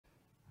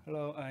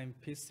Hello, I'm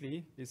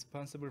P3,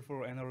 responsible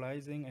for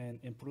analyzing and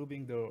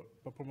improving the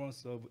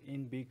performance of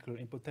in-vehicle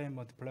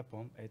infotainment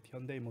platform at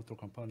Hyundai Motor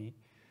Company.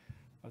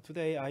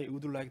 Today, I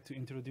would like to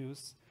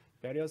introduce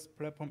various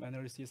platform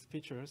analysis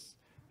features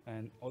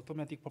and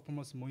automatic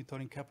performance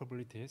monitoring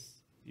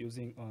capabilities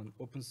using an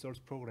open source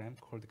program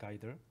called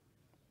Guider.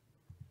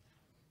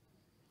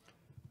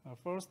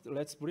 First,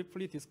 let's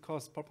briefly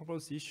discuss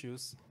performance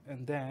issues,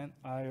 and then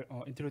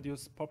I'll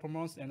introduce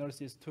performance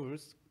analysis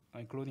tools,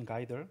 including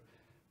Guider.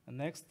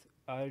 Next,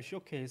 I'll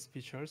showcase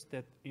features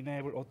that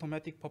enable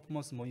automatic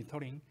performance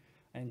monitoring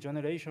and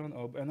generation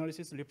of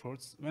analysis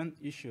reports when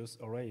issues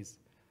arise.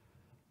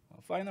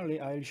 Finally,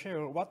 I'll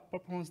share what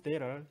performance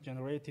data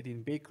generated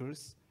in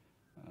vehicles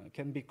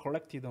can be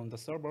collected on the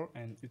server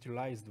and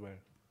utilized well.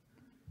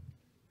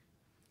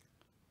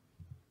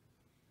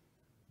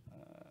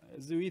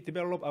 As we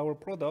develop our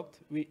product,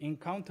 we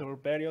encounter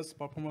various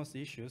performance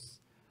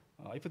issues.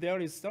 If there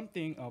is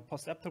something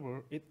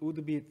perceptible, it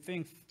would be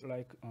things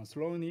like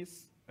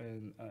slowness,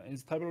 and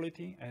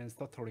instability and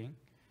stuttering.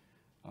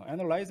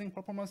 Analyzing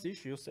performance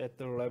issues at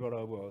the level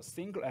of a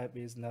single app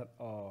is not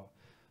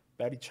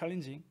very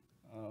challenging.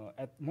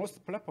 At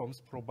most platforms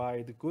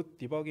provide good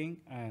debugging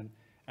and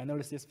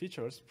analysis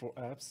features for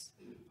apps.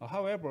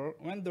 However,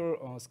 when the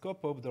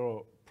scope of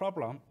the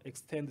problem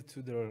extends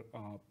to the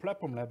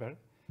platform level,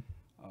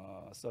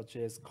 such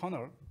as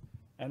kernel,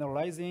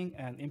 analyzing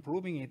and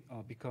improving it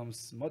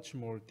becomes much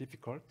more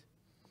difficult.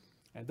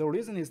 And the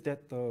reason is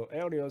that the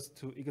areas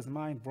to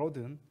examine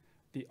broaden,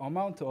 the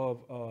amount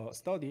of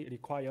study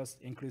requires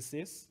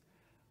increases,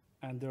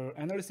 and the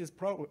analysis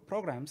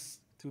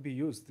programs to be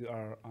used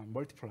are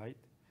multiplied.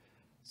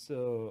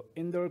 So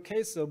in the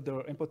case of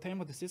the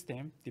infotainment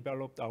system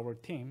developed our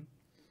team,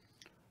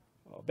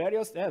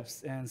 various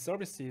apps and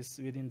services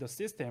within the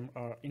system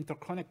are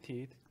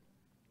interconnected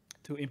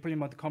to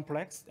implement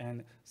complex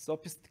and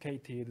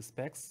sophisticated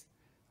specs,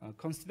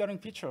 considering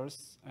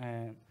features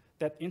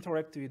that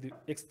interact with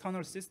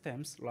external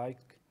systems like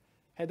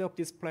head-up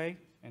display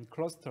and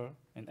cluster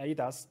and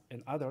ADAS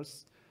and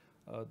others,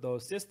 the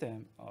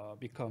system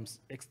becomes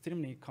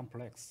extremely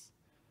complex.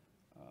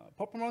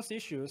 Performance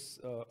issues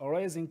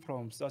arising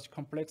from such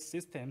complex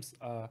systems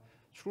are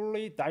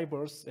truly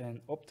diverse and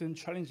often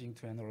challenging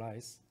to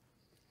analyze.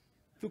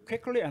 To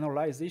quickly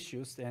analyze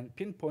issues and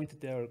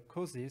pinpoint their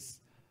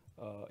causes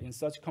in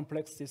such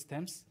complex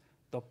systems,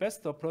 the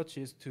best approach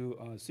is to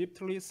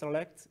swiftly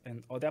select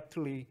and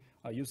adaptively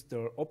use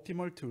the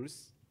optimal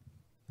tools.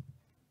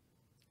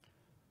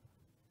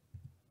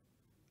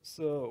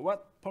 So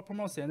what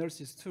performance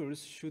analysis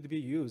tools should be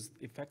used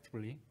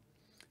effectively?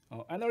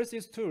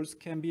 Analysis tools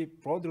can be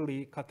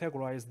broadly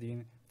categorized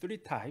in three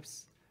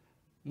types: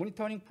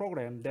 monitoring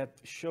programs that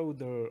show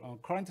the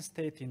current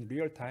state in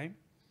real time,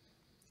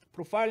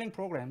 profiling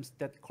programs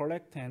that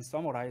collect and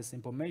summarize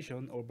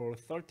information over a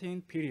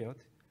 13 period,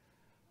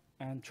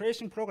 and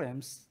tracing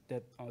programs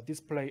that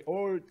display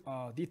all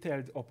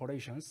detailed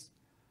operations.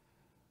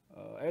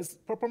 As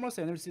performance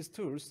analysis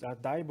tools are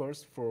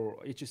diverse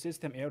for each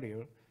system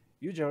area,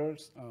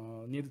 users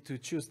need to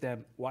choose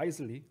them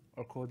wisely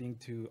according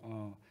to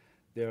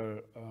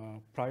their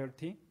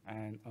priority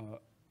and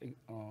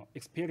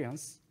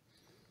experience.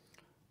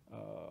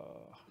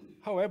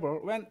 However,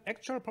 when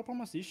actual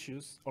performance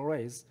issues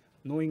arise,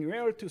 knowing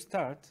where to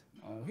start,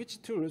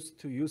 which tools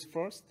to use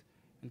first,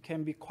 and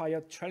can be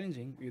quite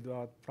challenging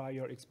without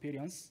prior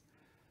experience.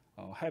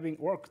 Having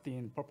worked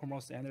in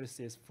performance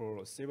analysis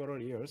for several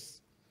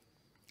years,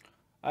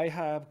 I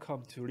have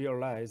come to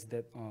realize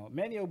that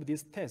many of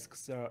these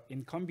tasks are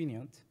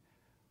inconvenient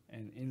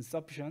and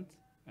insufficient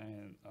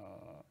and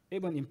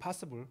even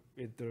impossible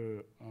with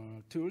the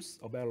tools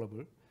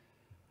available.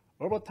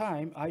 Over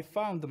time, I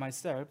found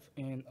myself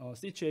in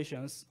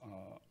situations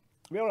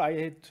where I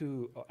had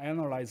to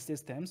analyze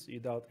systems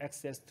without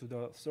access to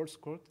the source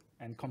code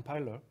and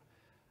compiler,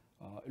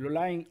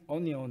 relying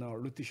only on a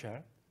root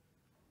shell.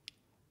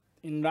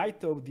 In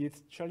light of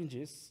these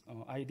challenges,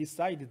 I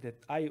decided that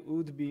I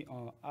would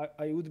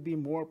be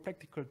more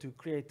practical to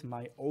create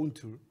my own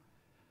tool,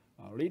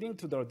 leading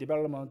to the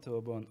development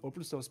of an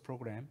open source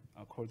program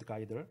called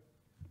Guider.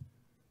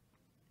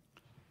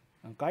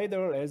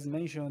 Guider, as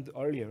mentioned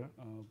earlier,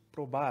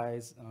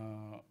 provides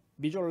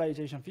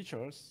visualization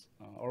features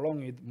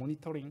along with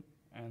monitoring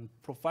and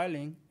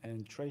profiling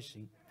and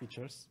tracing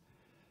features.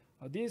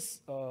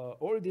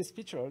 All these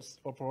features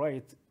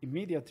operate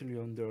immediately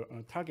on the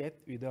target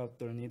without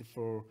the need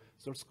for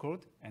source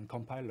code and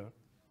compiler.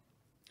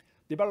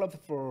 Developed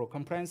for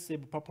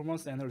comprehensive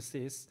performance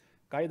analysis,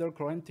 Guider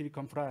currently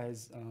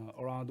comprises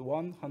around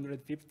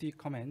 150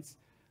 commands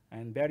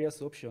and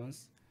various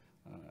options,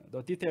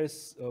 the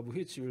details of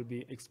which will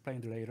be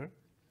explained later.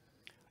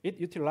 It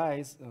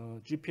utilizes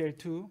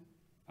GPL2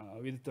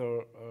 with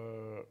the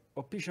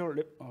official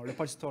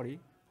repository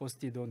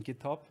hosted on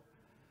GitHub,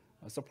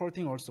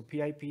 supporting also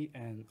PIP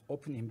and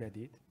open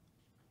embedded.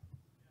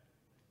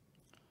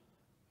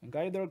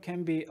 Guider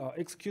can be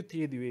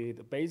executed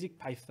with basic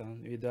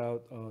Python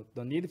without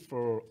the need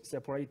for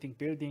separating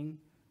building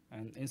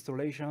and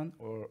installation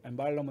or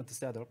environment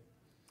setup.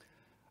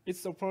 It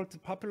supports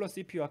popular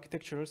CPU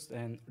architectures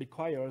and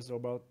requires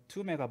about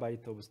 2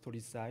 megabytes of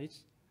storage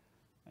size.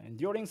 And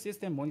during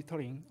system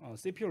monitoring,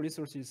 CPU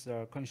resources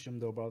are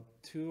consumed about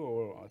 2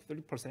 or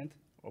 3%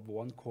 of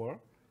one core.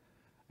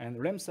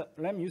 And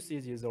RAM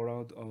usage is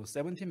around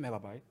 17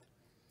 megabytes.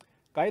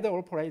 Guider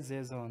operates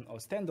as a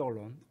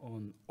standalone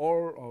on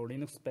all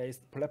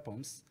Linux-based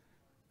platforms,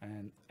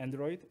 and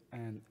Android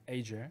and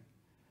Azure,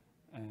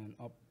 and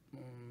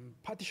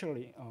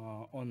partially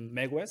on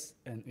macOS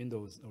and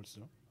Windows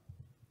also.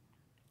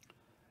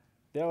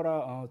 There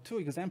are two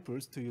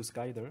examples to use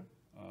Guider.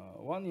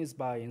 One is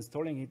by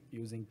installing it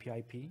using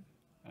pip,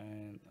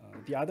 and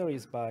the other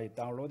is by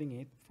downloading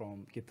it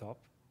from GitHub.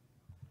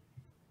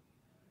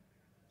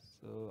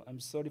 So I'm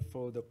sorry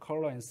for the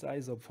color and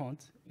size of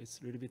font. It's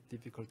a little bit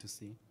difficult to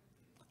see.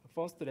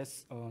 First,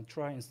 let's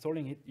try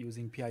installing it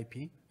using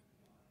pip.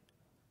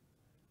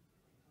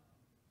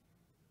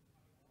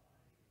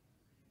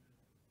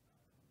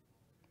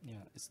 Yeah,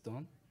 it's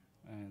done.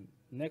 And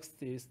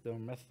next is the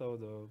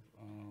method of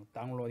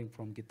downloading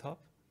from GitHub.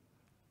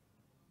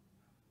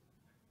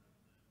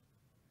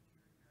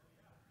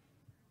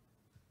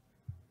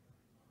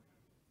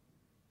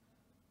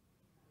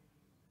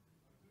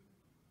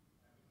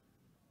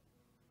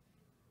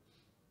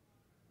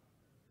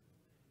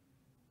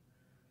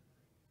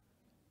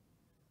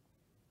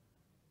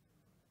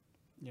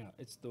 Yeah,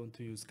 it's done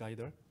to use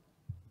Guider.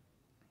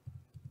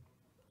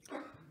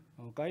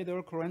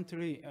 Guider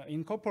currently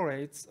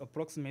incorporates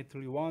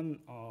approximately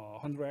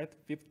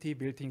 150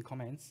 built-in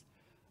commands.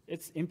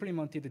 It's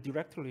implemented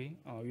directly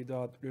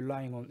without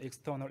relying on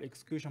external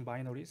execution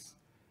binaries,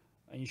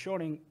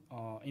 ensuring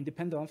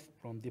independence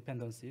from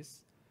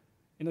dependencies.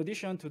 In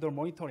addition to the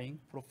monitoring,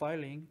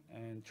 profiling,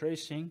 and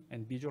tracing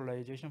and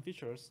visualization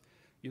features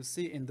you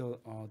see in the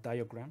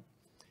diagram,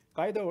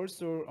 Guider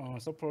also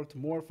supports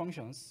more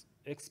functions,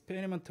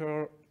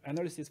 experimental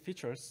analysis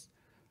features,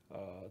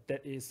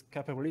 that is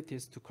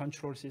capabilities to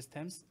control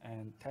systems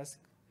and tasks,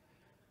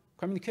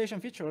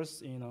 communication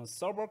features in a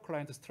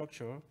server-client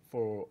structure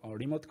for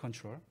remote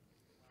control,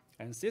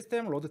 and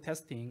system load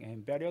testing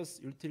and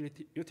various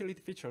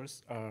utility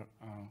features are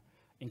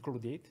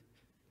included.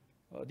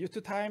 Due to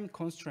time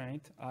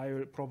constraint, I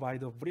will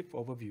provide a brief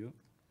overview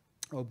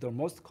of the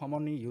most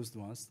commonly used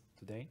ones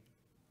today.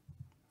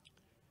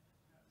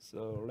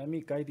 So let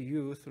me guide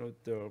you through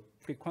the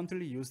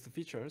frequently used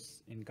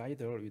features in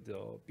Guider with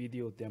a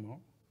video demo.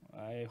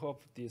 I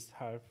hope this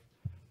helps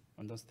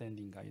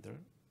understanding Guider.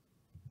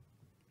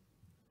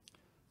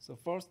 So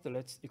first,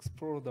 let's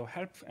explore the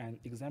help and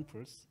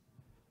examples.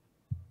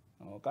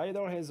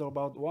 Guider has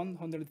about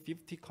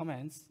 150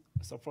 commands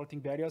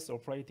supporting various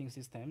operating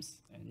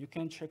systems, and you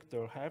can check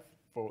the help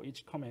for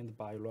each command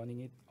by running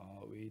it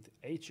with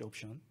H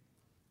option.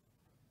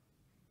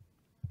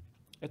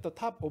 At the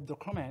top of the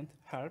command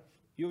help,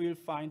 you will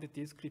find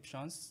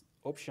descriptions,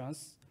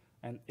 options,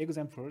 and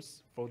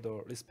examples for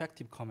the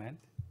respective command.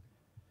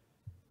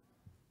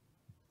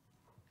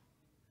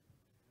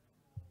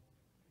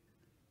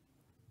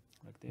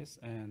 Like this.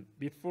 And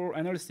before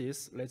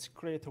analysis, let's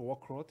create a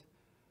workload.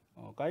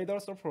 Guider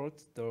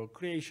supports the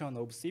creation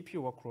of CPU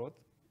workload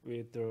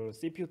with the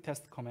CPU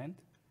test command.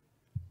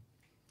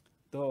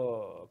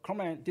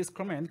 This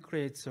command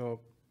creates a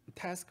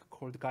task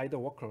called Guider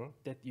worker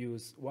that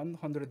uses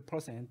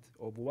 100%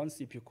 of one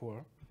CPU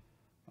core.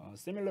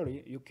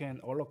 Similarly, you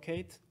can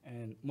allocate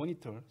and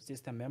monitor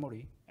system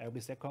memory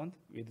every second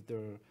with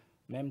the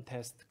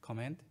memtest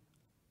command.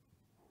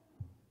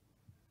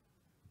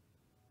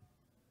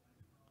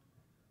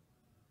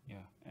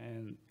 Yeah,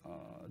 and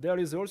there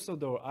is also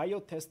the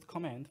IO test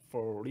command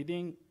for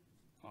reading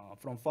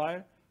from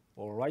file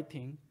or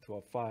writing to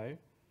a file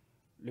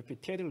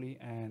repeatedly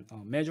and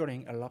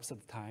measuring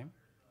elapsed time.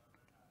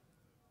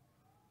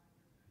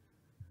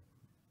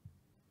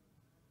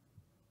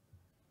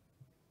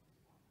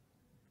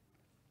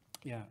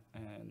 Yeah,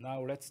 and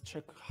now let's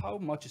check how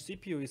much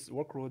CPU is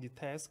workload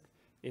task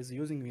is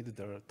using with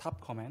the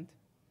top command.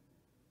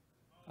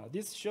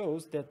 This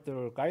shows that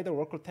the Guider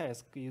worker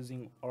task is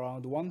using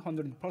around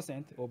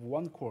 100% of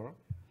one core.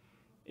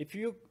 If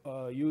you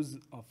use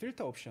a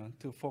filter option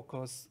to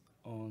focus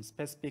on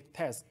specific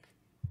task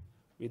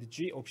with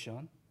G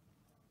option,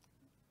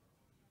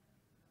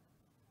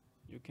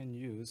 you can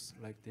use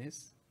like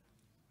this.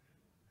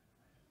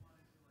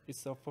 It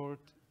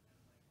supports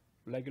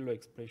regular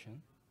expression.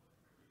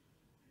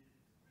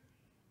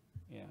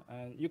 Yeah,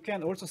 and you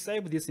can also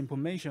save this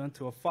information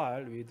to a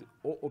file with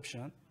O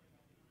option.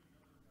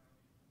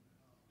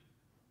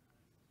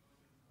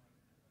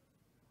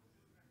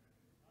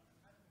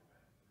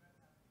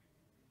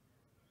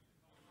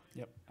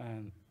 Yep,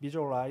 and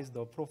visualize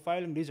the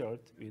profiling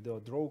result with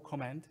the draw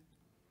command.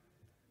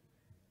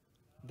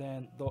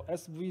 Then the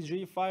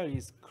SVG file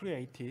is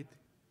created.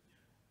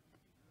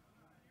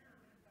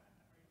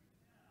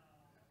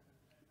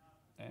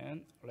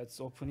 And let's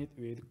open it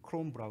with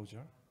Chrome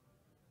browser.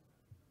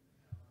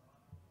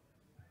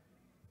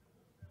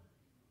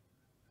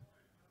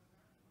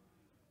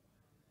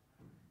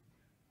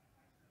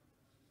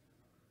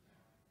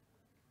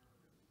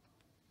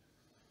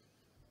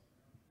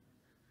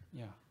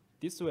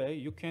 This way,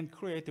 you can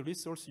create a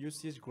resource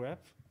usage graph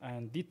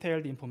and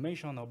detailed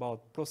information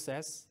about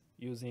process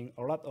using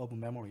a lot of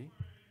memory.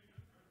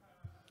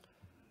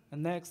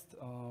 And next,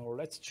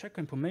 let's check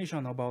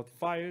information about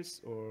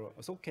files or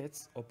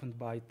sockets opened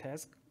by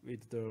task with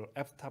the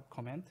ftop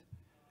command.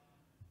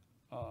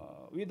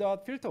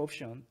 Without filter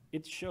option,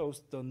 it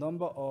shows the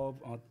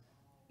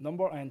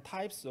number and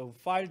types of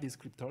file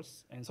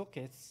descriptors and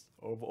sockets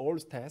of all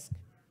tasks.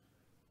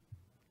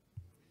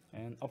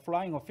 And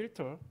applying a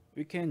filter,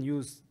 we can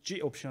use G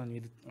option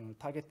with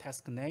target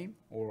task name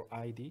or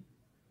ID.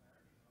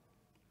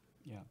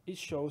 Yeah, it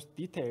shows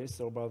details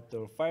about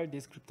the file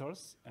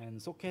descriptors and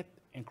socket,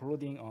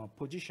 including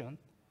position,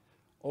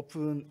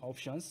 open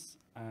options,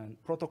 and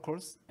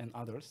protocols, and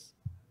others.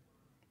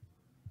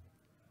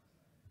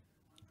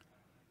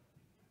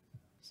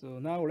 So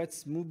now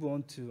let's move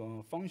on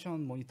to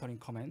function monitoring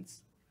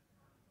commands.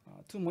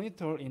 To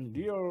monitor in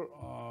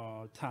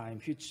real time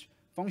which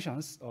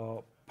functions a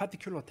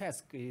particular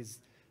task is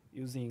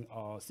using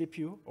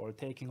CPU or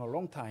taking a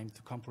long time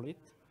to complete,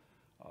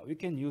 we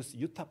can use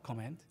utop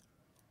command.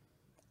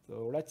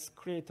 So let's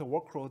create a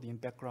workload in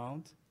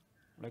background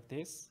like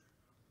this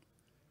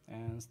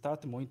and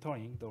start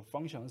monitoring the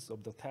functions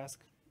of the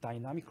task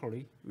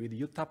dynamically with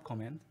utop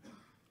command.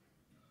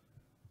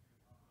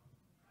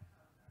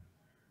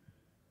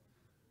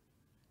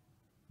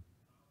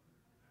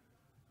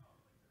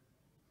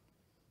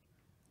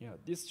 Yeah,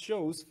 this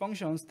shows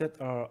functions that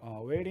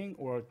are waiting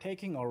or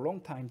taking a long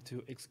time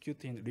to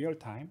execute in real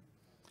time.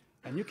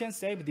 And you can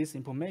save this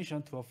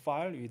information to a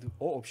file with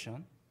O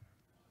option.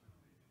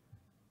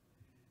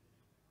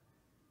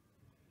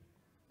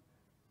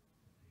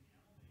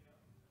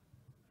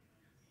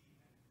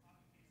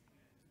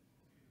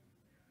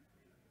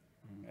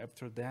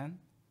 After then,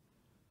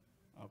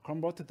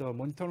 convert the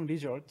monitoring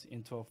result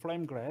into a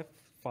flame graph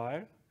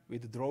file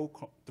with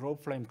draw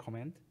flame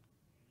command.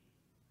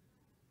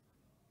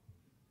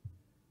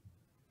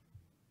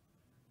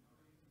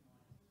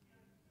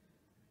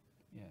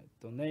 Yeah,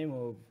 the name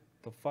of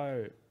the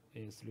file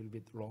is a little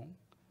bit long.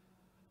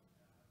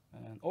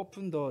 And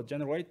open the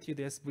generated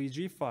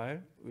SVG file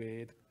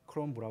with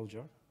Chrome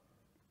browser.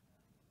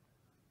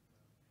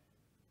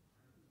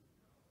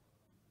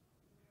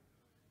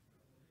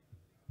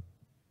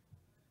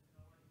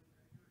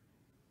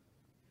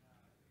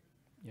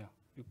 Yeah,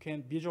 you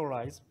can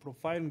visualize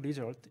profiling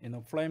result in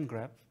a flame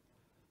graph.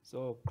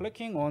 So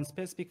clicking on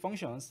specific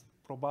functions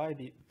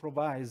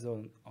provides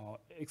an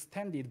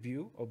extended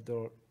view of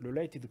the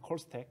related call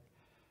stack.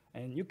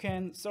 And you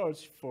can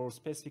search for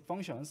specific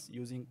functions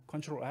using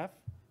Control F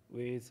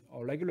with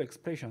regular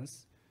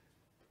expressions.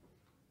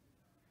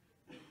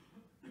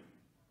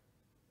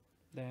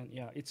 Then,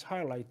 yeah, it's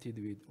highlighted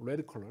with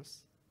red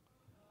colors.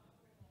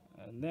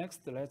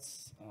 Next,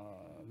 let's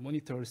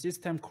monitor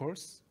system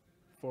calls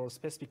for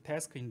specific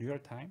tasks in real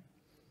time.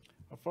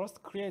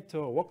 First, create a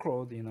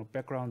workload in a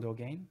background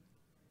again.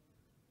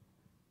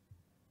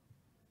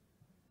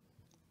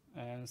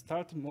 And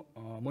start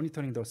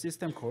monitoring the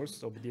system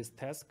calls of this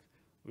task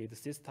with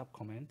systop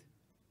command.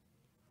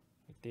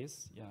 Like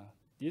this, yeah.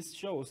 This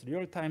shows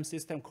real-time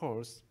system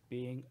calls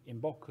being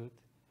invoked.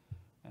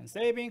 And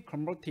saving,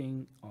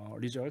 converting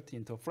result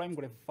into a flame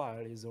graph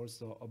file is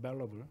also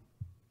available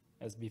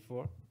as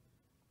before.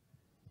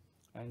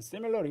 And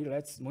similarly,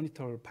 let's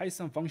monitor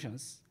Python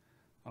functions.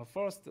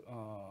 First,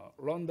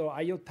 run the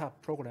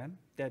IOTop program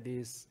that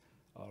is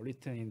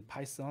written in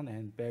Python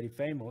and very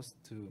famous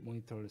to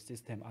monitor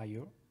system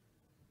I/O.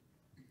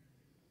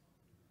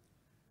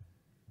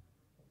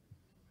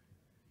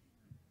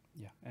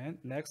 Yeah, and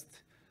next,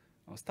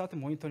 start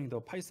monitoring the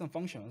Python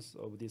functions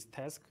of this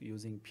task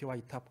using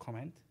pytop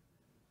command.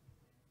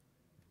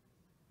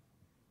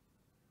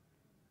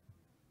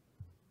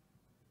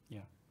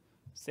 Yeah,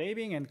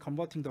 saving and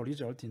converting the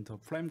result into a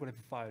flame graph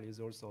file is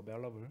also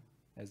available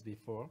as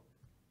before.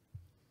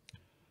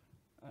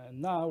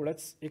 Now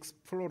let's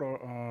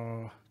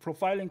explore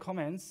profiling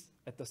commands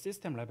at the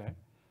system level.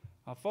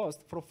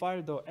 First,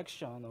 profile the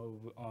action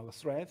of a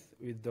thread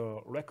with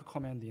the rec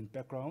command in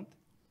background.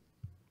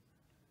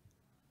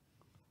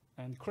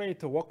 And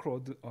create a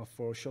workload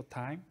for a short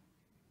time.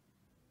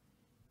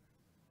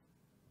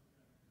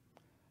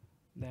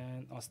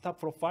 Then stop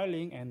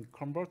profiling and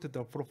convert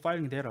the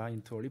profiling data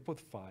into a report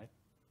file.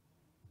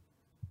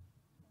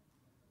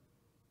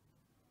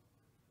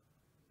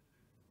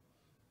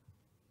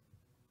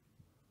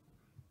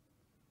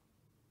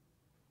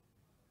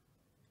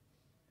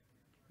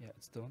 Yeah,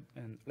 it's done.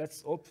 And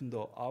let's open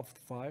the out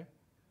file.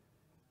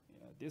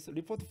 This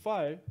report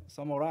file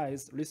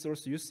summarizes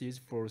resource usage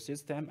for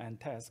system and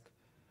task.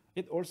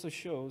 It also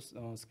shows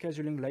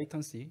scheduling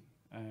latency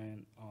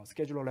and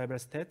scheduler level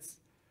stats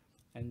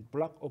and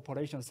block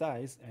operation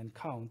size and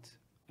count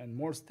and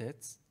more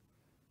stats.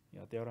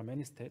 Yeah, there are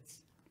many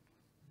stats.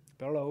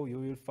 Below, you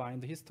will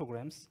find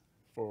histograms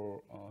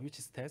for which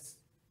stats.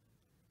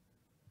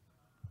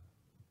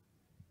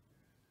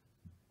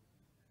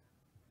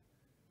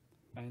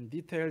 And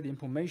detailed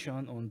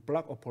information on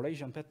block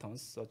operation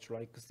patterns, such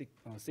like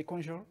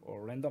sequential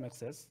or random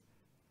access.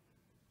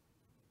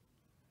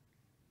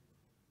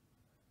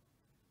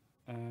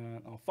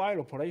 and file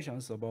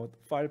operations about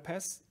file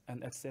paths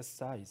and access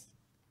size.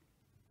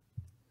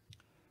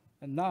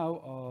 And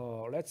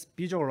now let's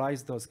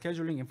visualize the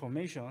scheduling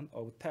information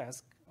of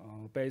task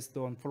based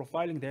on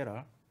profiling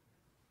data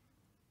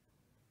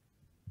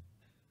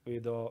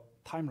with a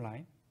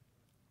timeline.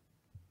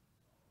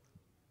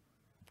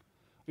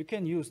 We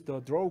can use the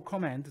draw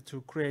command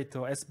to create a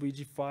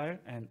SVG file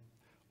and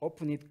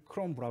open it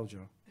Chrome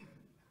browser.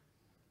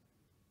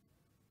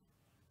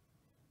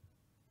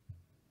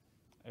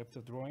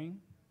 After drawing,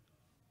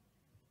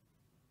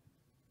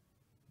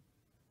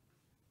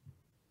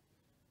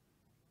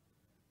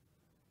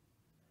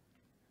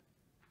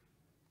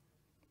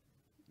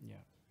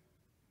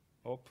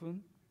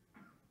 open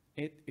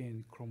it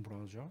in Chrome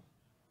browser.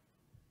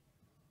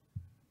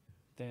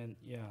 Then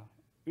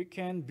we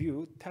can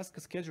view task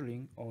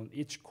scheduling on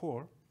each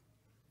core.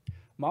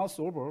 Mouse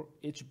over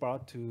each bar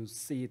to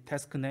see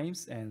task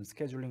names and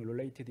scheduling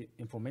related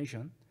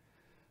information.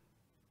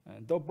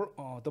 And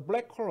the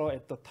black color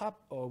at the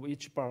top of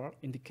each bar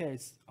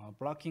indicates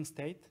blocking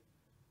state,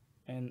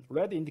 and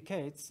red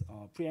indicates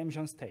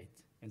preemption state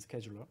in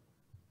scheduler.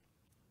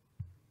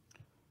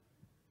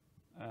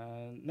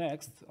 And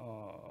next,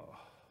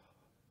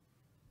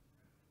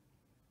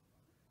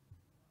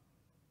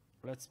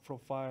 let's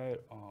profile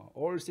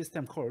all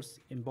system calls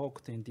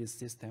invoked in this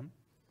system.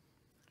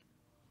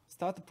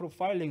 Start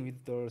profiling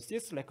with the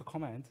syslect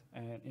command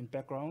and in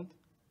background,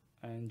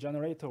 and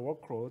generate a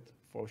workload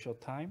for a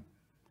short time,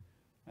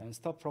 and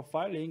stop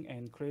profiling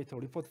and create a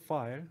report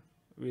file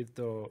with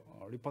the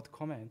report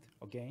command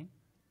again.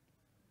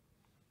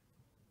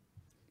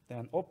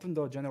 Then open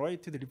the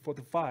generated report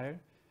file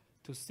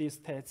to see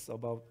stats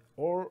about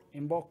all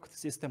invoked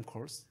system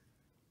calls.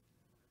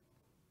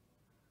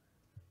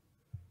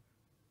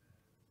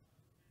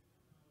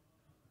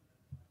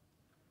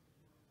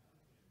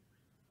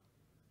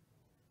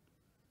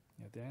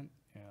 Then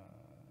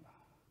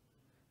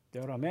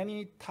there are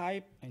many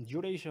type and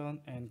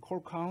duration and call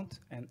count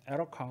and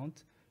error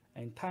count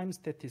and time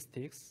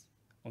statistics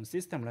on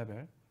system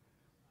level,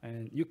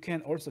 and you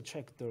can also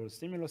check the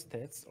similar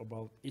stats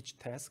about each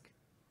task.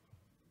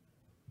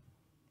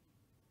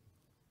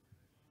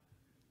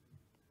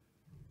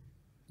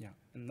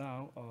 And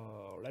now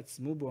let's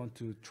move on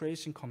to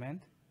tracing command.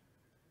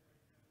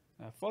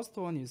 First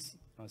one is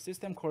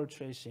system call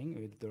tracing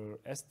with the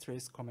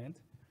strace command.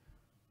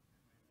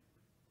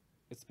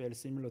 It's very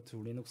similar to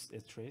Linux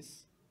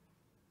strace.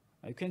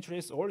 You can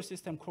trace all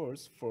system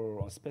calls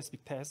for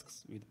specific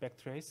tasks with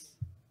backtrace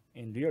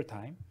in real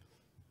time.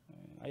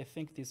 I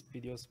think this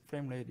video's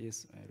frame rate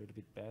is a little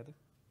bit bad.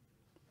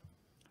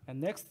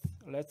 And next,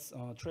 let's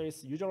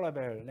trace user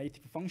level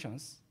native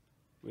functions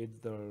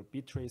with the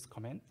btrace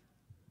command.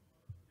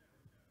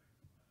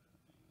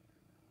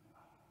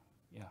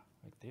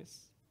 Like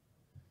this.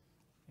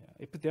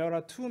 If there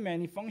are too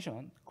many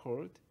functions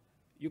called,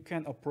 you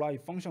can apply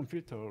function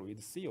filter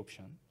with C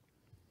option.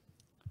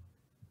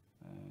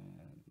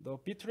 The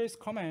btrace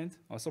command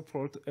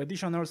supports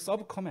additional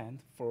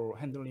sub-command for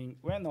handling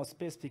when a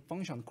specific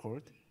function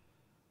called.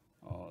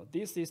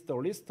 This is the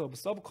list of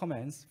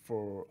sub-commands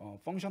for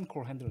function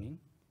call handling.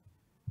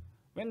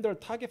 When the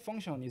target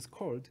function is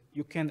called,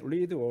 you can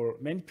read or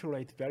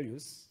manipulate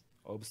values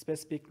of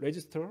specific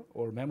register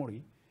or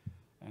memory,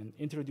 and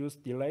introduce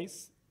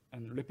delays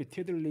and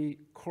repeatedly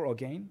call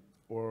again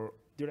or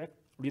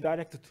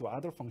redirect to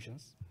other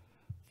functions.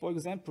 For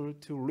example,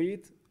 to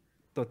read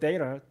the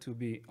data to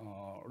be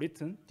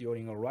written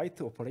during a write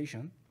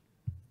operation,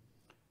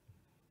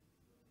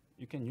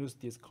 you can use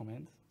this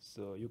command.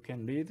 So you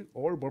can read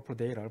all buffer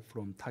data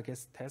from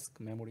target's task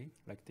memory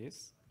like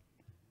this.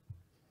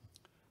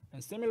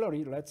 And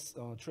similarly, let's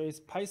trace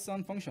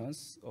Python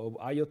functions of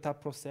IOTop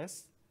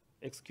process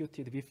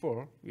executed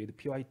before with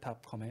pytop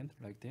command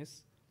like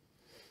this.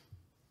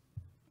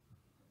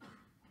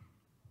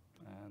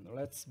 And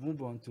let's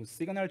move on to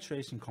signal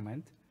tracing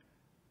command.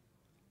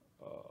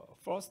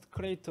 First,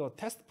 create a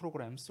test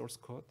program source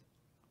code.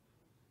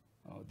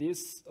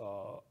 This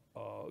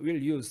will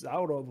use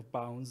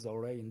out-of-bounds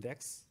array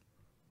index.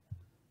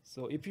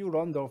 So if you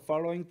run the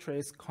following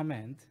trace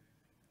command,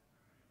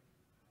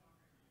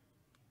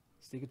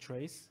 sig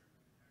trace,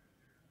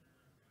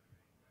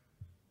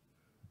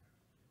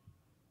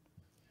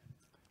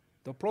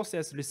 the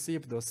process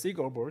received the sig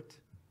abort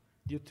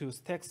due to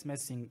stack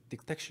smashing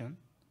detection.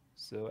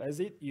 So as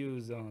it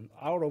uses an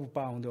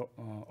out-of-bound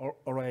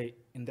array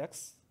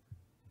index.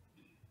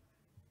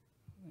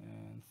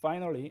 And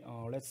finally,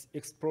 let's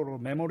explore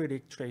memory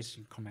leak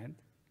tracing command.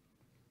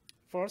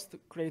 First,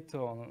 create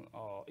an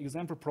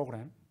example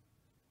program.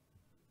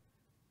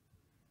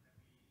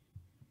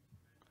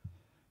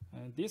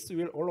 And this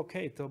will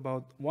allocate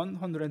about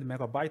 100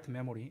 megabyte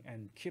memory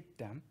and keep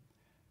them.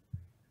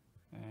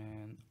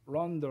 And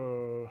run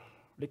the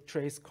leak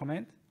trace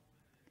command.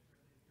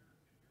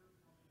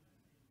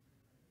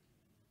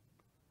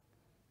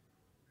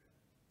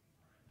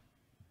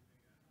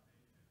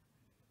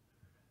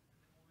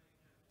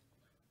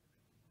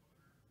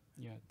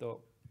 The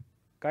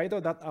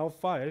guido.out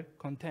file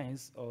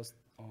contains a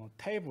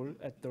table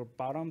at the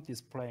bottom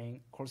displaying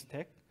call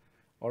stack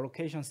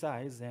allocation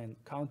size, and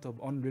count of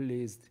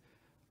unreleased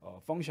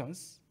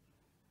functions.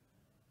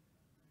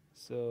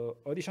 So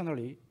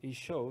additionally, it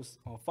shows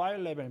file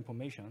level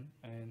information,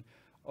 and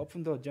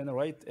open the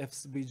generate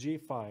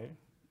SVG file,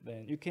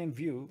 then you can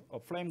view a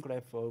flame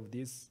graph of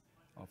these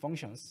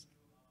functions.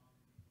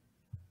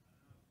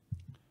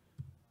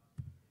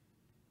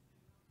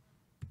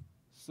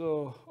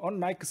 So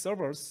unlike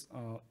servers,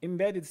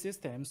 embedded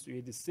systems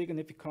with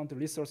significant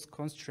resource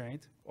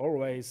constraint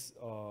always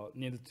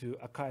need to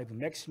archive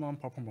maximum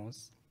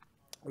performance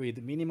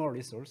with minimal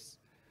resource.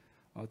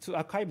 To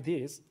archive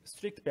this,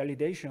 strict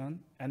validation,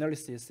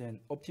 analysis, and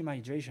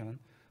optimization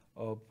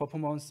of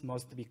performance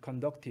must be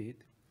conducted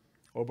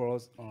over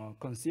a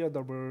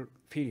considerable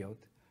period.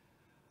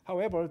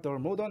 However, the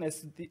modern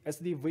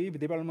SDV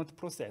development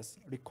process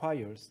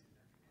requires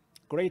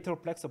greater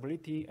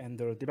flexibility and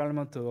the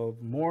development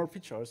of more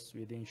features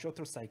within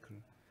shorter cycle.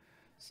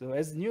 So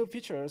as new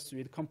features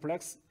with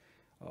complex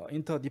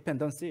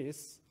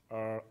interdependencies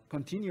are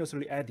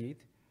continuously added,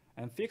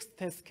 and fixed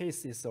test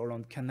cases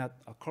alone cannot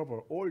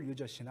cover all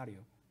user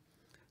scenarios.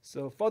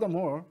 So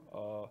furthermore,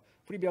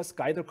 previous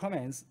guider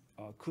commands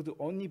could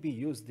only be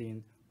used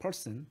in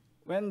person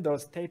when the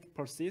state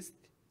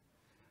persists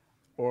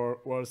or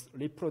was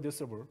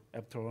reproducible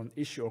after an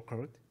issue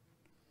occurred.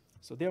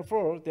 So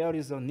therefore, there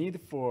is a need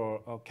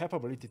for a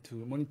capability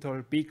to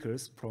monitor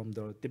vehicles from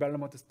the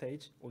development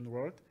stage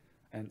onward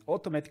and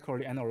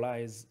automatically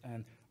analyze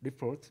and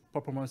report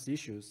performance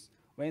issues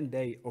when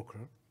they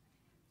occur.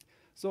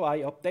 So I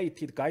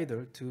updated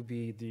Guider to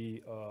be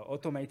the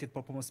Automated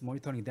Performance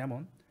Monitoring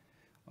Daemon.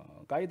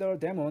 Guider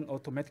Daemon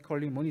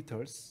automatically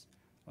monitors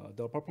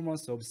the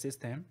performance of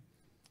system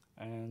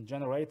and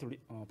generate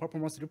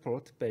performance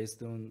report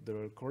based on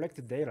the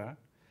collected data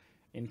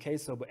in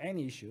case of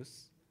any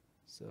issues.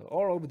 So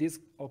all of these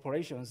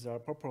operations are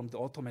performed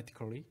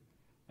automatically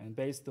and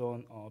based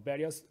on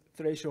various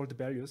threshold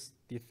values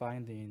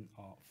defined in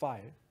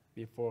file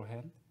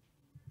beforehand.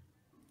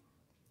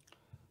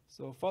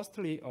 So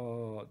firstly,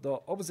 the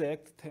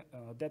objects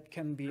that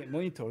can be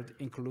monitored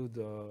include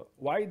a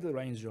wide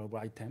range of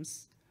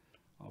items,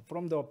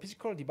 from the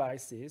physical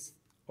devices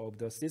of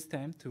the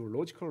system to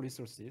logical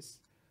resources,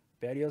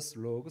 various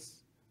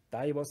logs,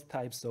 diverse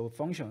types of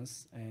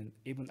functions, and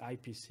even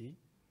IPC.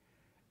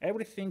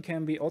 Everything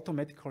can be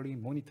automatically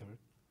monitored.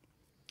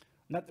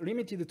 Not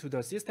limited to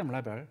the system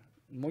level,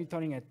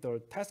 monitoring at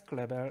the task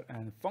level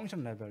and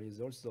function level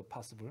is also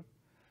possible.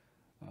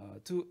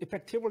 To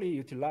effectively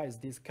utilize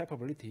this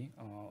capability,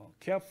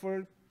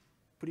 careful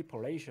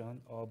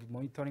preparation of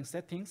monitoring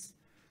settings,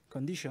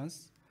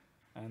 conditions,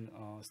 and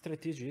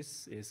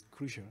strategies is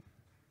crucial.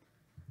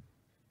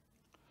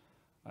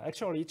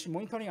 Actually, each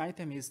monitoring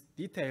item is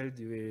detailed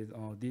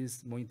with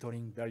these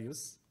monitoring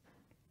values.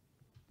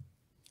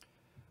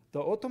 The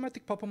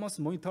automatic performance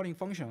monitoring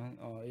function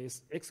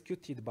is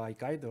executed by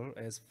Guider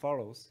as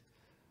follows.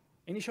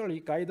 Initially,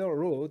 Guider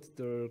loads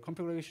the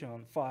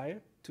configuration file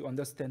to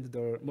understand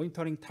the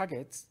monitoring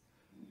targets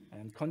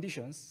and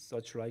conditions,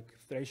 such like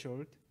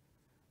threshold,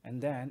 and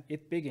then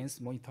it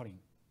begins monitoring.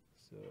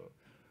 So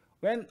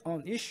when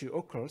an issue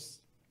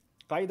occurs,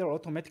 Guider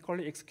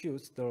automatically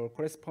executes the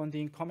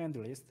corresponding command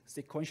list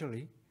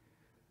sequentially.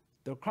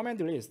 The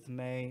command list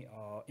may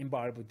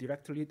involve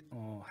directly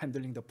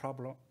handling the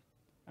problem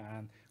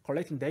and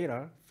collecting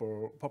data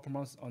for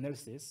performance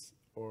analysis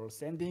or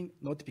sending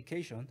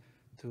notification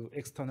to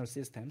external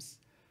systems.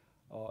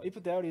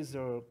 If there is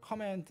a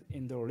command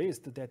in the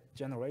list that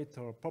generates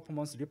a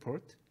performance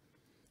report,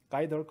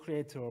 Guider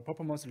creates a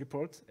performance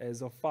report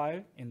as a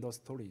file in the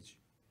storage.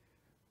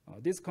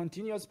 This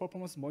continuous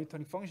performance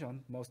monitoring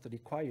function must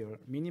require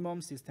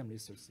minimum system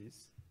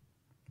resources.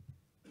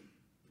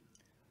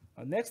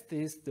 Next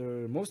is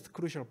the most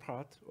crucial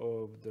part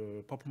of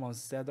the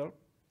performance setup.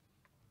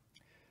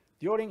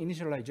 During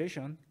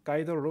initialization,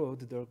 Guider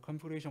loads the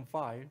configuration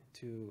file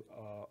to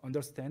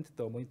understand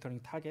the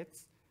monitoring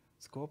targets,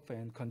 scope,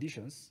 and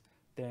conditions.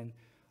 Then,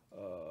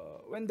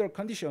 when the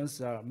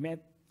conditions are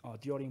met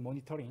during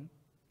monitoring,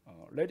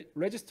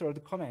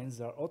 registered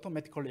commands are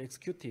automatically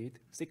executed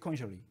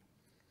sequentially.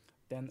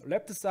 Then,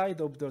 left side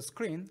of the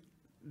screen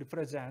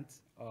represents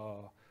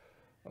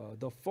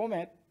the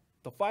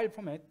file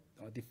format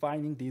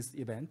defining these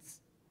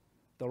events.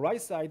 The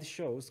right side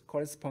shows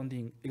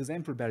corresponding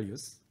example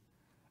values.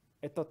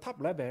 At the top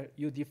level,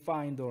 you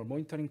define the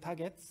monitoring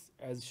targets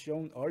as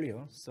shown earlier,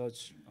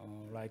 such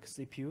like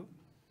CPU.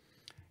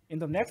 In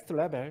the next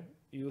level,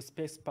 you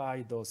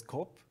specify the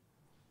scope.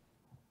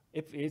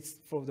 If it's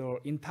for the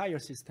entire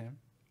system,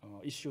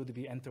 it should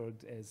be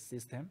entered as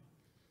system.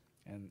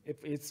 And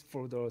if it's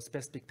for the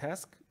specific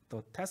task,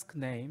 the task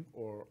name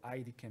or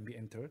ID can be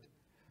entered.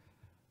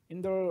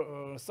 In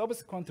the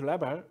subsequent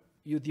level,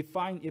 you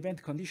define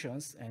event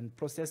conditions and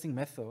processing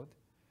method.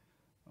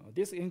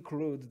 This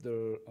includes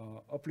the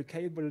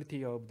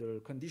applicability of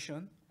the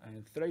condition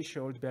and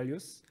threshold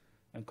values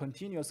and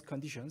continuous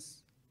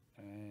conditions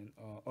and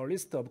a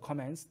list of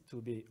commands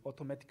to be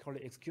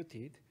automatically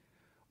executed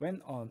when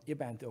an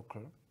event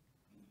occurs.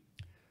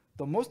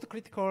 The most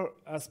critical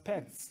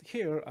aspects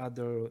here are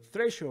the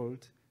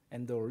threshold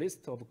and the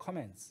list of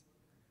comments.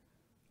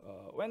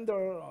 When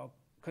the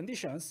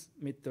conditions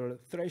meet the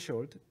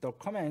threshold, the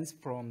comments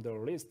from the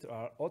list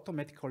are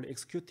automatically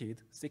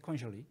executed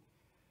sequentially.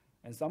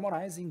 And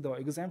summarizing the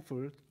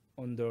example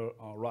on the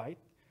right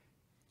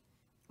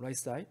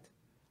side,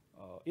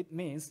 it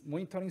means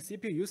monitoring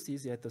CPU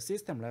usage at the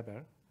system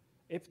level.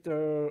 If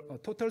the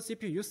total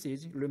CPU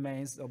usage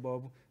remains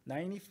above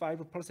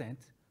 95%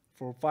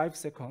 for 5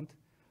 seconds,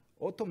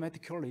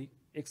 automatically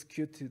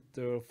execute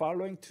the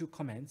following 2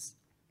 commands.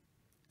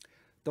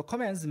 The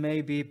commands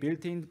may be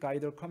built-in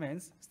guider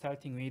commands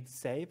starting with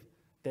save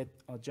that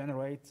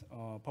generate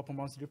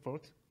performance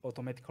report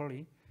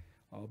automatically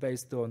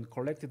based on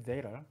collected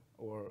data,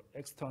 or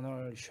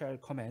external shell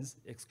commands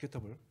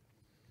executable.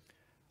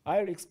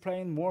 I'll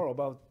explain more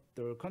about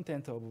the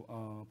content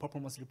of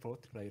performance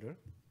report later.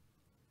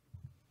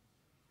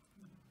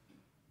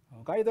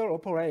 Guider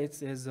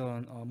operates as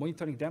a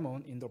monitoring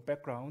daemon in the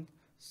background,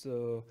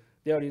 so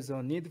there is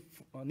a need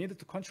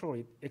to control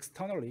it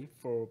externally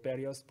for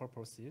various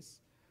purposes.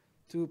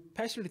 To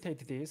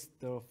facilitate this,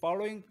 the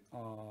following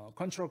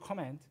control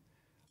commands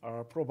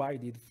are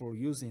provided for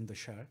use in the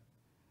shell.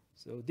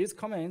 So these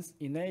commands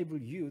enable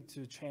you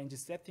to change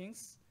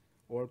settings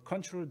or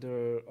control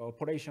the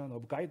operation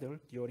of guider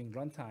during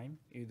runtime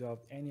without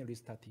any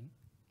restarting.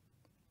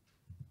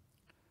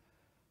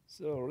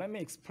 So let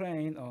me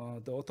explain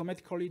the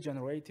automatically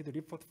generated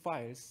report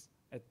files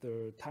at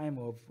the time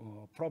of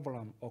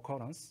problem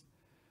occurrence.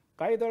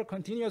 Guider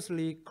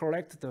continuously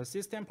collects the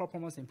system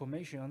performance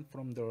information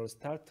from the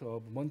start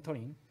of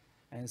monitoring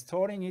and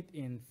storing it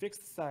in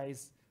fixed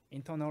size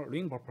internal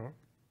ring buffer.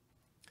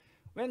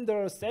 When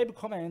the save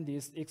command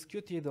is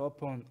executed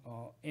upon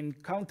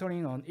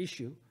encountering an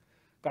issue,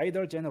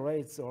 Guider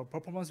generates a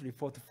performance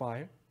report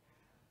file,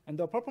 and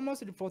the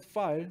performance report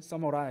file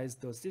summarizes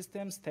the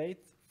system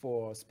state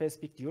for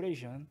specific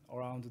duration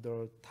around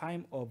the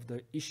time of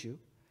the issue.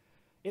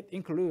 It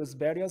includes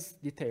various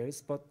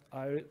details, but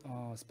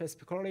I'll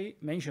specifically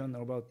mention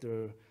about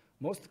the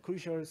most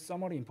crucial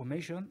summary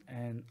information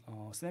and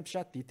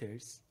snapshot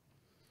details.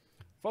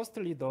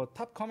 Firstly, the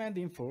top command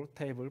info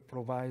table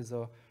provides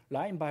a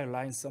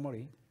line-by-line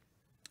summary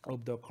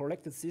of the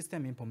collected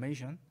system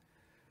information.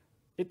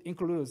 It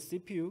includes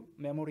CPU,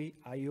 memory,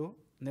 I/O,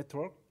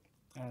 network,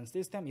 and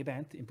system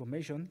event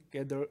information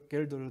gathered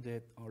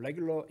at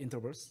regular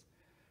intervals.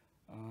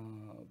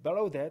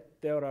 Below that,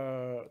 there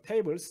are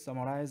tables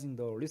summarizing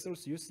the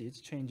resource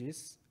usage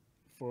changes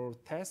for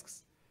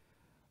tasks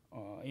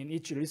in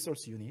each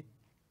resource unit.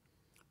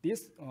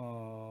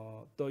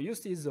 The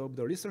usage of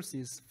the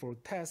resources for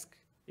task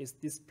is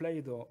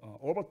displayed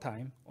over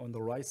time on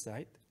the right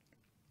side.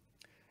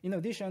 In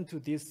addition to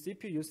this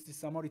CPU usage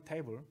summary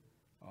table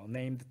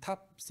named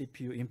top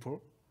CPU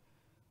info,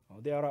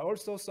 there are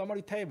also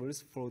summary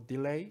tables for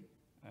delay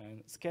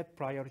and SCAD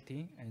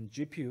priority and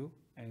GPU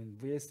and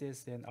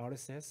VSS and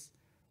RSS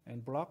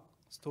and block,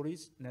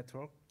 storage,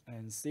 network,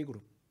 and C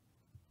group.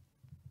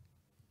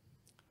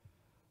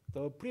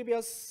 The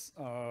previous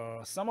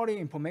summary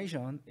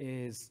information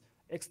is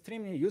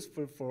extremely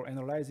useful for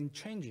analyzing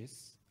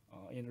changes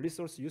in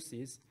resource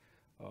usage,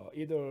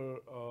 either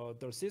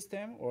the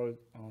system or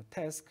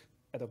task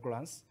at a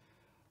glance.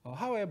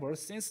 However,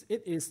 since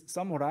it is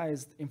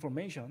summarized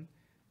information,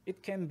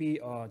 it can be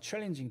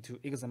challenging to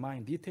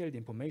examine detailed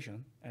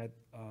information at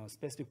a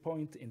specific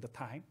point in the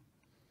time.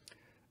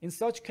 In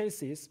such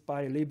cases,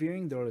 by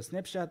reviewing the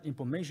snapshot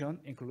information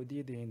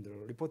included in the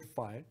report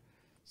file,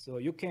 so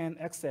you can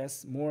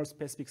access more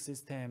specific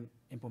system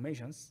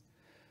informations.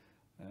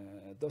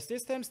 The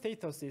system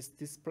status is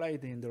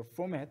displayed in the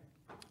format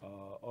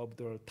of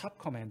the top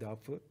command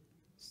output.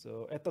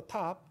 So at the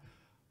top,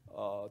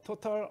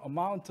 total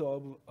amount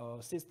of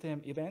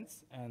system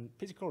events and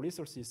physical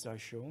resources are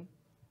shown.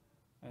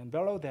 And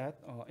below that,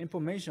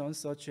 information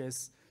such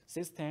as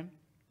system,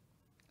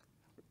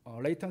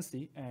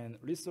 latency, and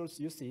resource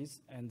usage,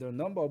 and the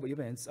number of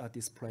events are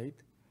displayed.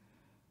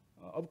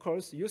 Of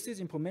course, usage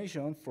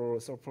information for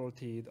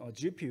supported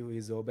GPU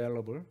is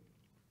available.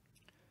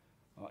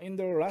 In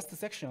the last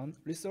section,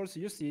 resource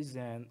usage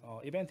and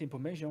event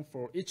information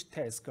for each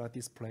task are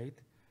displayed.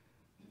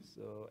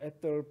 So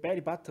at the very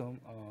bottom,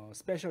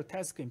 special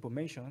task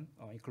information,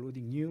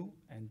 including new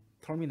and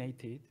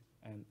terminated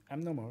and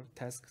abnormal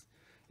tasks,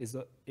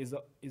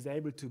 is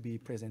able to be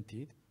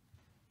presented.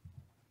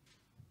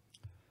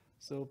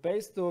 So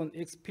based on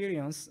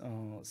experience,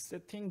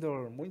 setting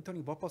the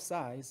monitoring buffer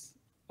size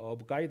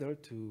of Guider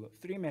to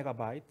 3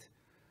 megabytes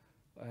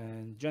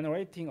and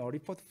generating a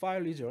report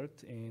file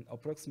result in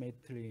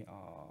approximately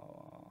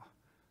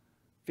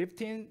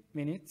 15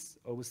 minutes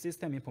of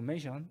system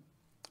information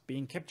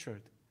being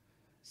captured.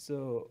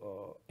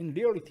 So in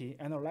reality,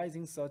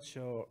 analyzing such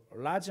a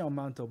large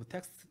amount of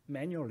text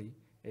manually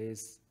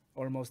is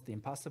almost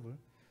impossible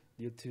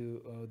due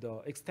to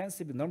the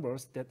extensive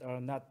numbers that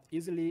are not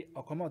easily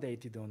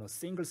accommodated on a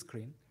single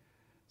screen.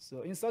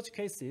 So in such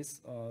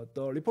cases,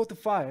 the report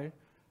file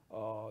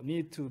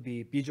need to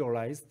be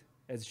visualized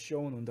as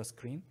shown on the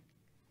screen.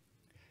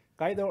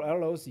 Guider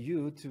allows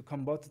you to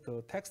convert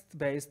the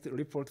text-based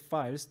report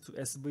files to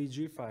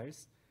SVG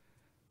files,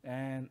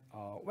 and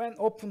when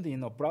opened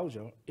in a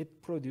browser,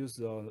 it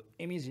produces an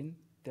imaging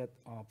that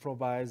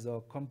provides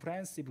a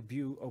comprehensive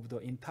view of the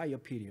entire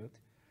period.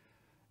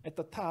 At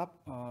the top,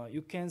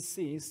 you can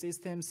see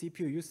system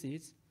CPU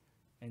usage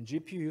and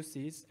GPU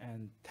usage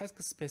and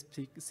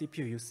task-specific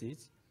CPU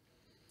usage.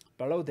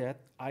 Below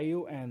that,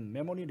 I/O and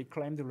memory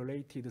reclaimed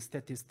related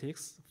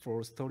statistics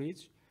for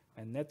storage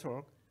and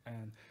network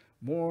and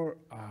more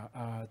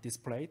are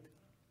displayed.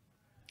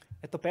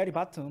 At the very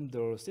bottom,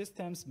 the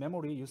system's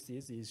memory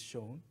usage is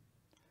shown.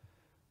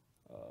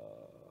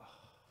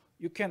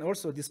 You can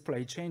also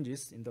display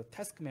changes in the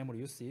task memory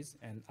usage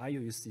and I/O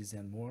usage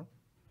and more.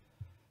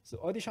 So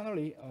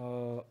additionally,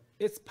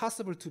 it's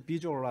possible to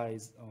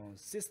visualize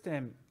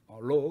system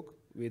log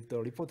with the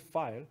report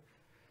file.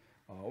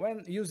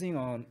 When using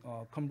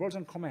a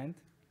conversion command,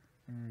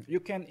 you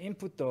can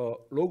input the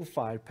log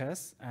file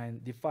path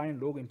and define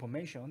log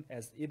information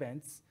as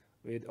events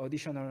with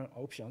additional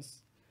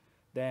options.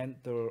 Then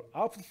the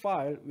output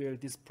file will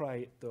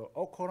display the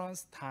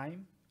occurrence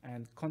time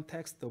and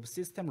context of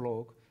system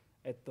log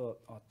at the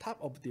top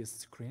of this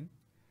screen.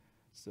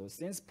 So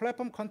since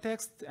platform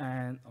context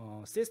and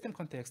system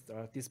context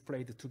are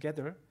displayed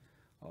together,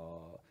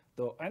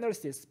 the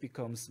analysis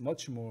becomes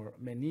much more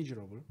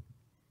manageable.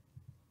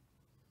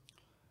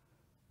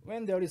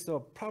 When there is a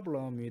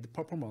problem with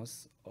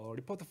performance, a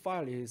report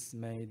file is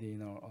made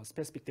in a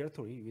specific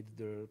directory with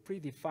the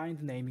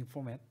predefined naming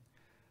format.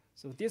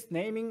 So this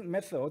naming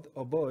method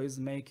avoids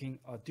making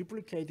a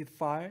duplicated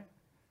file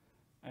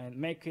and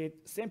make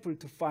it simple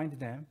to find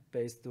them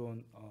based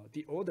on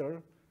the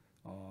order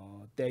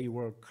they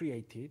were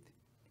created,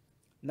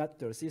 not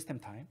the system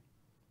time.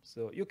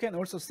 So you can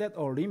also set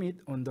a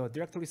limit on the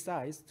directory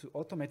size to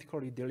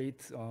automatically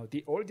delete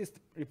the oldest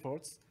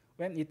reports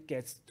when it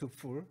gets too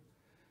full.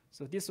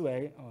 So this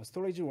way,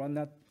 storage will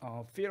not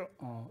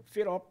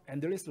fill up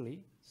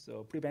endlessly,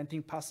 so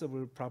preventing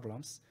possible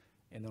problems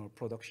in our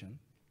production.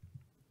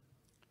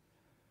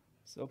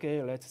 So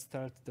okay, let's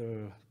start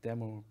the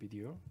demo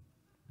video.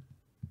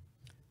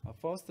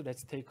 First,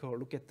 let's take a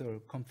look at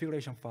the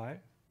configuration file.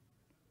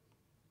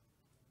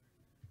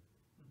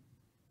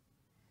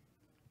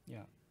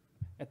 Yeah.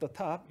 At the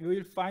top, you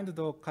will find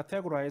the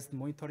categorized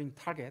monitoring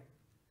target,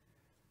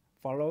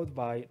 followed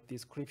by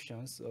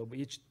descriptions of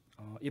each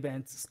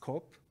event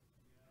scope.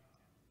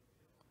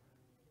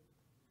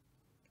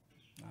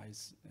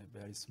 It's a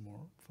very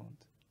small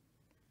font.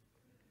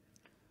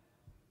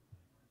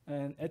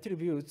 And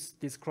attributes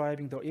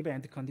describing the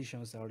event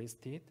conditions are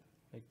listed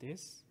like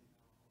this.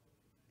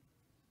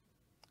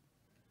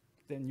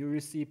 Then you will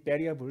see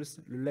variables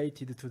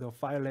related to the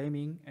file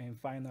naming, and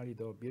finally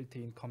the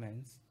built-in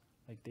commands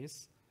like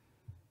this.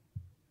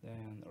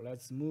 Then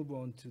let's move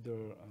on to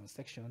the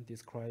section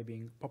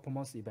describing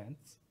performance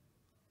events.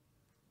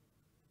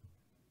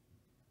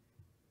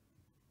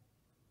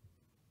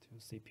 To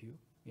CPU,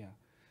 yeah.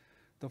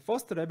 The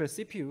first level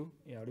CPU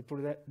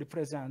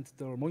represents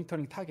the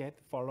monitoring target,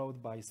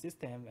 followed by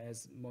system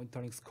as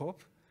monitoring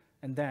scope,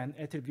 and then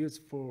attributes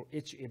for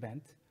each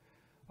event.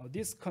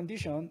 This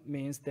condition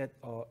means that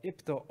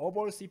if the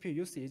overall CPU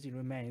usage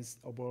remains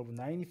above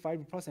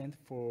 95%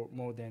 for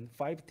more than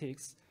 5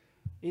 ticks,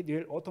 it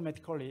will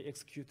automatically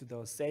execute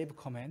the save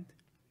command,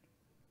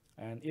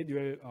 and it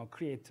will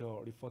create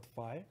a report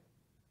file.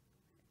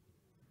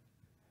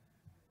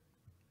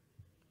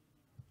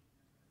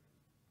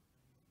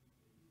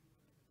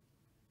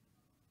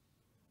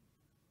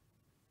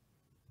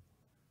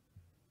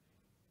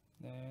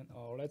 Then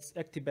let's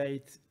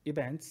activate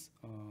events,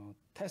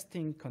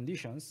 testing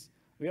conditions,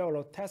 where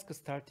a task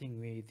starting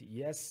with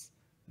yes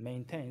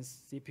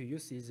maintains CPU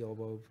usage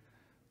above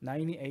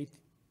 98%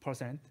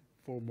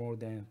 for more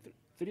than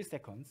 3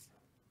 seconds.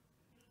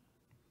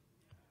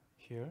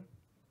 Here,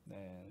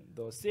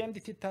 the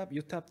CMD tab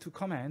UTAP2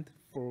 command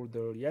for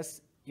the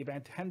yes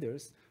event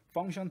handles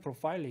function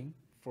profiling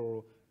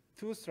for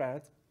 2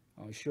 threads,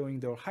 showing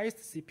the highest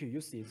CPU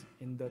usage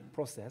in the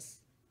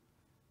process.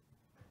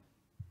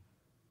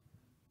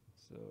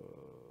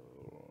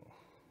 So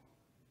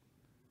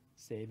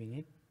saving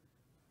it,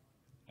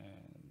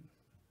 and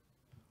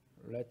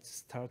let's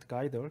start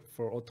guider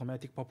for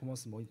automatic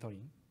performance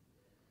monitoring,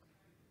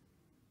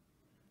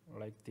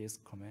 like this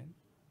command.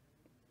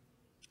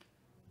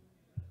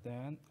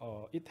 Then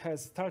it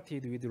has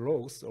started with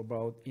logs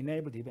about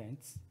enabled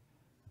events.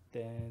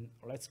 Then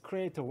let's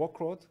create a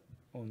workload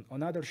on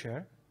another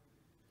shell.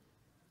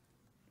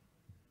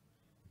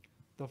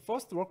 The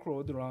first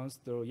workload runs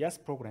the yes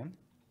program,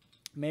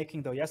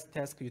 making the yes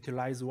task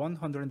utilize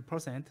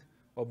 100%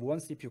 of one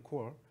CPU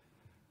core.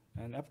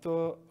 And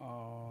after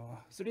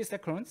 3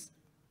 seconds,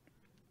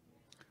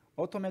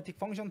 automatic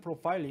function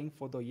profiling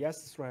for the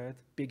yes thread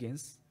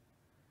begins,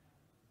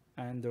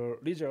 and the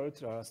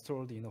results are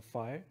stored in a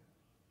file.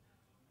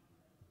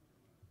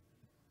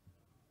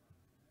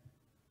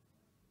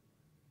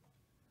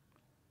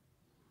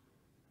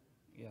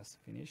 Yes,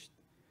 finished.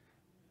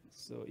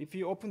 So if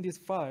you open this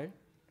file,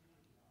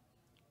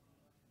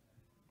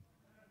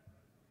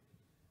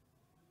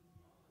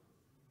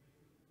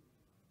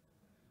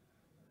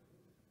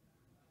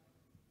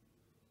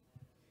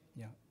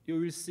 Yeah, you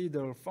will see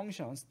the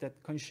functions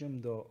that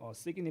consume the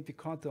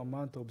significant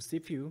amount of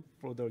CPU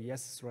for the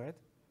yes thread.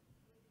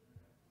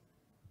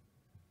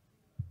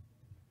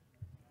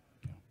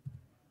 Yeah.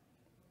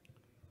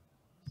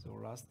 So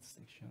last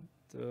section,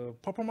 the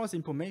performance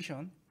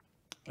information,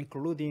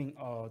 including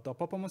the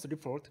performance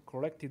report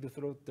collected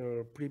through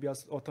the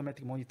previous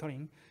automatic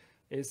monitoring,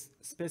 is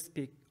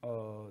specific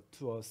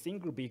to a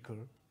single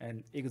vehicle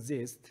and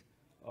exists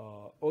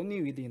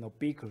only within a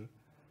vehicle.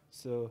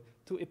 So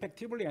to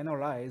effectively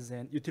analyze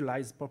and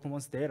utilize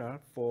performance data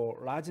for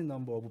large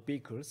number of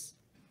vehicles,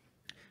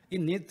 it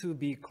needs to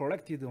be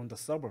collected on the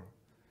server.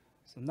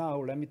 So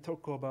now let me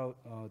talk about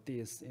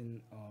this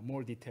in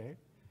more detail.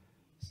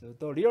 So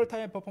the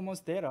real-time performance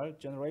data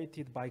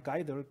generated by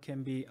Guider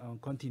can be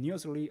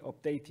continuously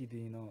updated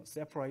in a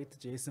separate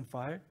JSON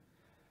file.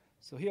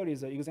 So here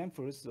is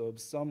examples of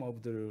some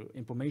of the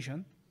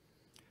information.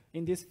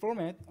 In this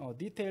format,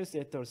 details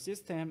at the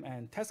system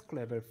and task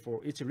level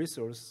for each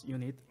resource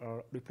unit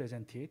are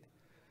represented.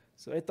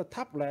 So at the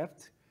top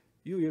left,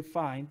 you will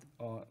find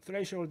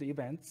threshold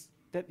events.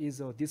 That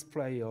is a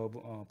display of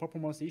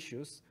performance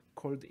issues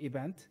called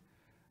event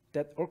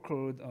that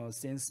occurred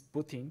since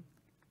booting,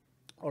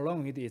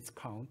 along with its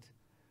count.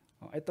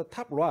 At the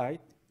top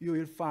right, you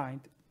will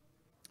find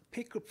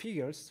peak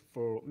figures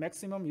for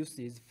maximum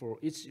usage for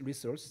each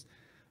resource.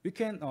 We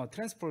can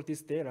transfer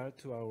this data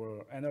to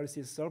our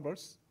analysis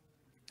servers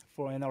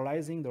for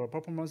analyzing the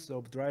performance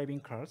of driving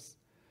cars.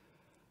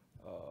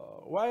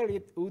 While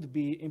it would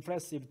be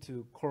impressive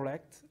to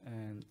collect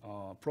and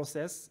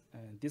process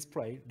and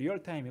display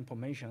real-time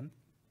information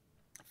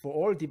for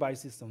all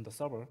devices on the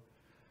server,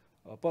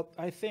 but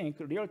I think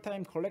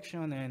real-time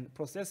collection and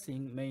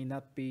processing may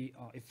not be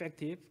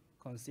effective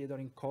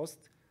considering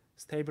cost,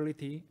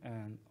 stability,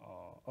 and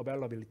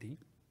availability.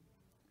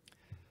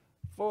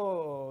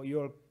 For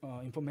your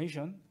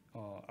information,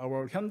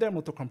 our Hyundai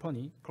Motor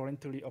Company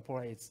currently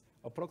operates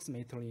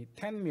approximately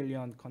 10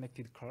 million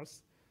connected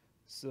cars.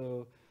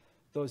 So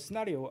the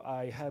scenario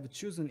I have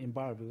chosen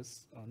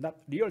involves not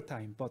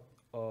real-time, but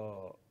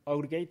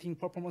aggregating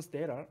performance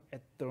data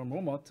at the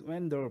moment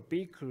when the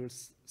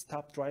vehicles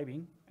stop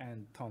driving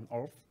and turn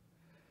off.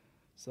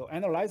 So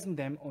analyzing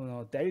them on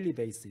a daily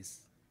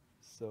basis.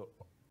 So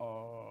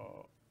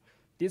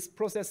this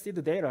processed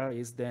data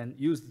is then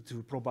used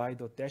to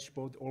provide a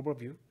dashboard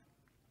overview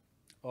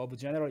of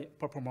general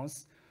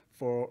performance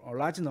for a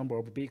large number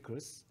of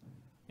vehicles.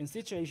 In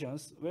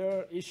situations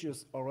where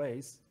issues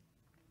arise,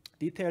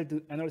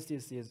 detailed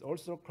analysis is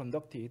also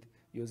conducted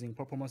using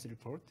performance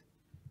report.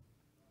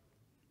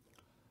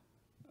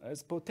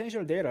 As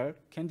potential data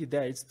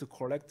candidates to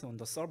collect on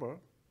the server,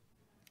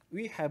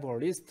 we have a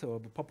list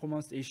of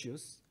performance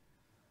issues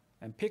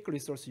and peak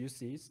resource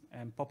usage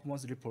and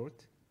performance report.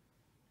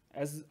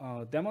 As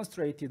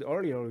demonstrated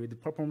earlier with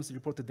performance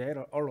report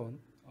data alone,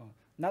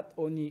 not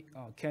only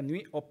can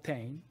we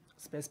obtain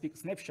specific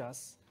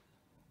snapshots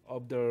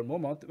of the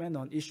moment when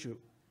an issue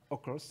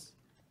occurs,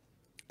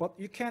 but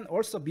you can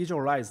also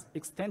visualize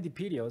extended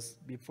periods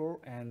before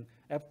and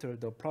after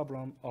the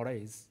problem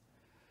arises.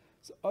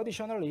 So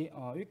additionally,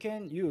 you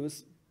can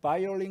use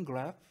violin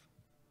graph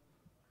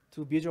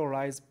to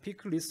visualize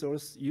peak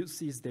resource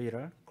usage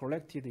data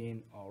collected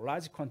in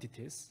large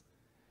quantities.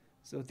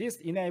 So this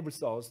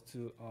enables us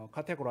to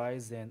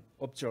categorize and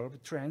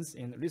observe trends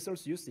in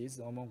resource usage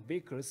among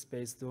vehicles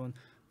based on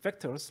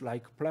factors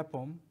like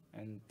platform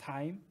and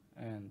time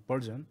and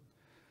version.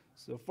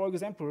 So for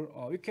example,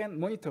 we can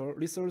monitor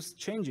resource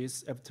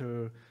changes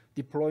after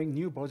deploying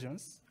new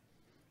versions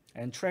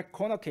and track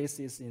corner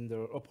cases in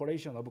the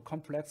operation of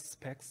complex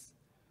specs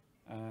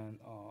and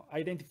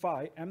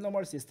identify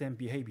abnormal system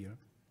behavior.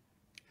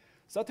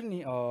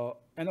 Certainly,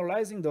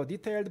 analyzing the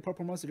detailed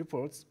performance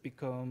reports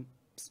becomes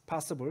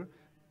possible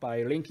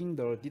by linking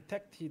the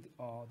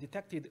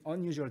detected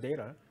unusual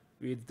data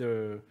with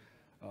the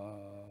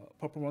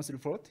performance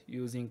report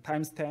using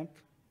timestamp,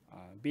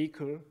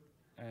 vehicle,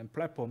 and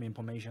platform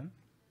information.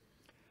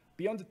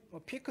 Beyond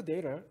peak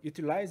data,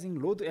 utilizing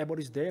load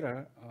average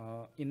data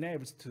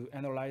enables to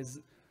analyze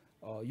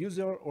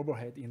user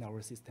overhead in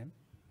our system.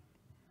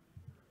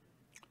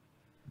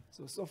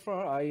 So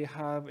far, I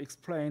have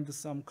explained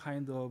some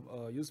kind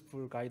of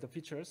useful guide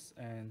features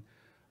and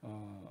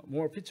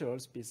more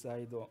features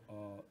beside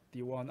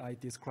the one I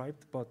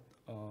described, but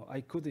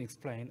I couldn't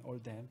explain all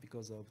them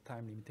because of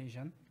time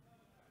limitation.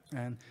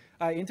 And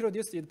I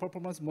introduced the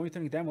performance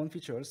monitoring daemon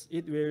features.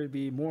 It will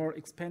be more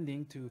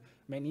expanding to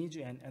manage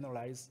and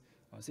analyze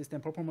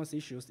system performance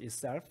issues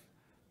itself.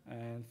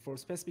 And for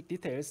specific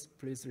details,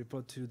 please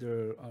refer to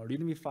the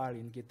README file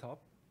in GitHub.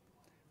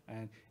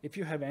 And if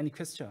you have any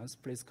questions,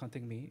 please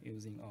contact me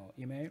using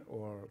email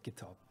or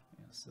GitHub.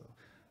 Yeah, so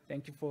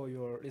thank you for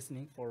your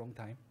listening for a long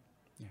time.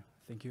 Yeah,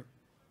 thank you.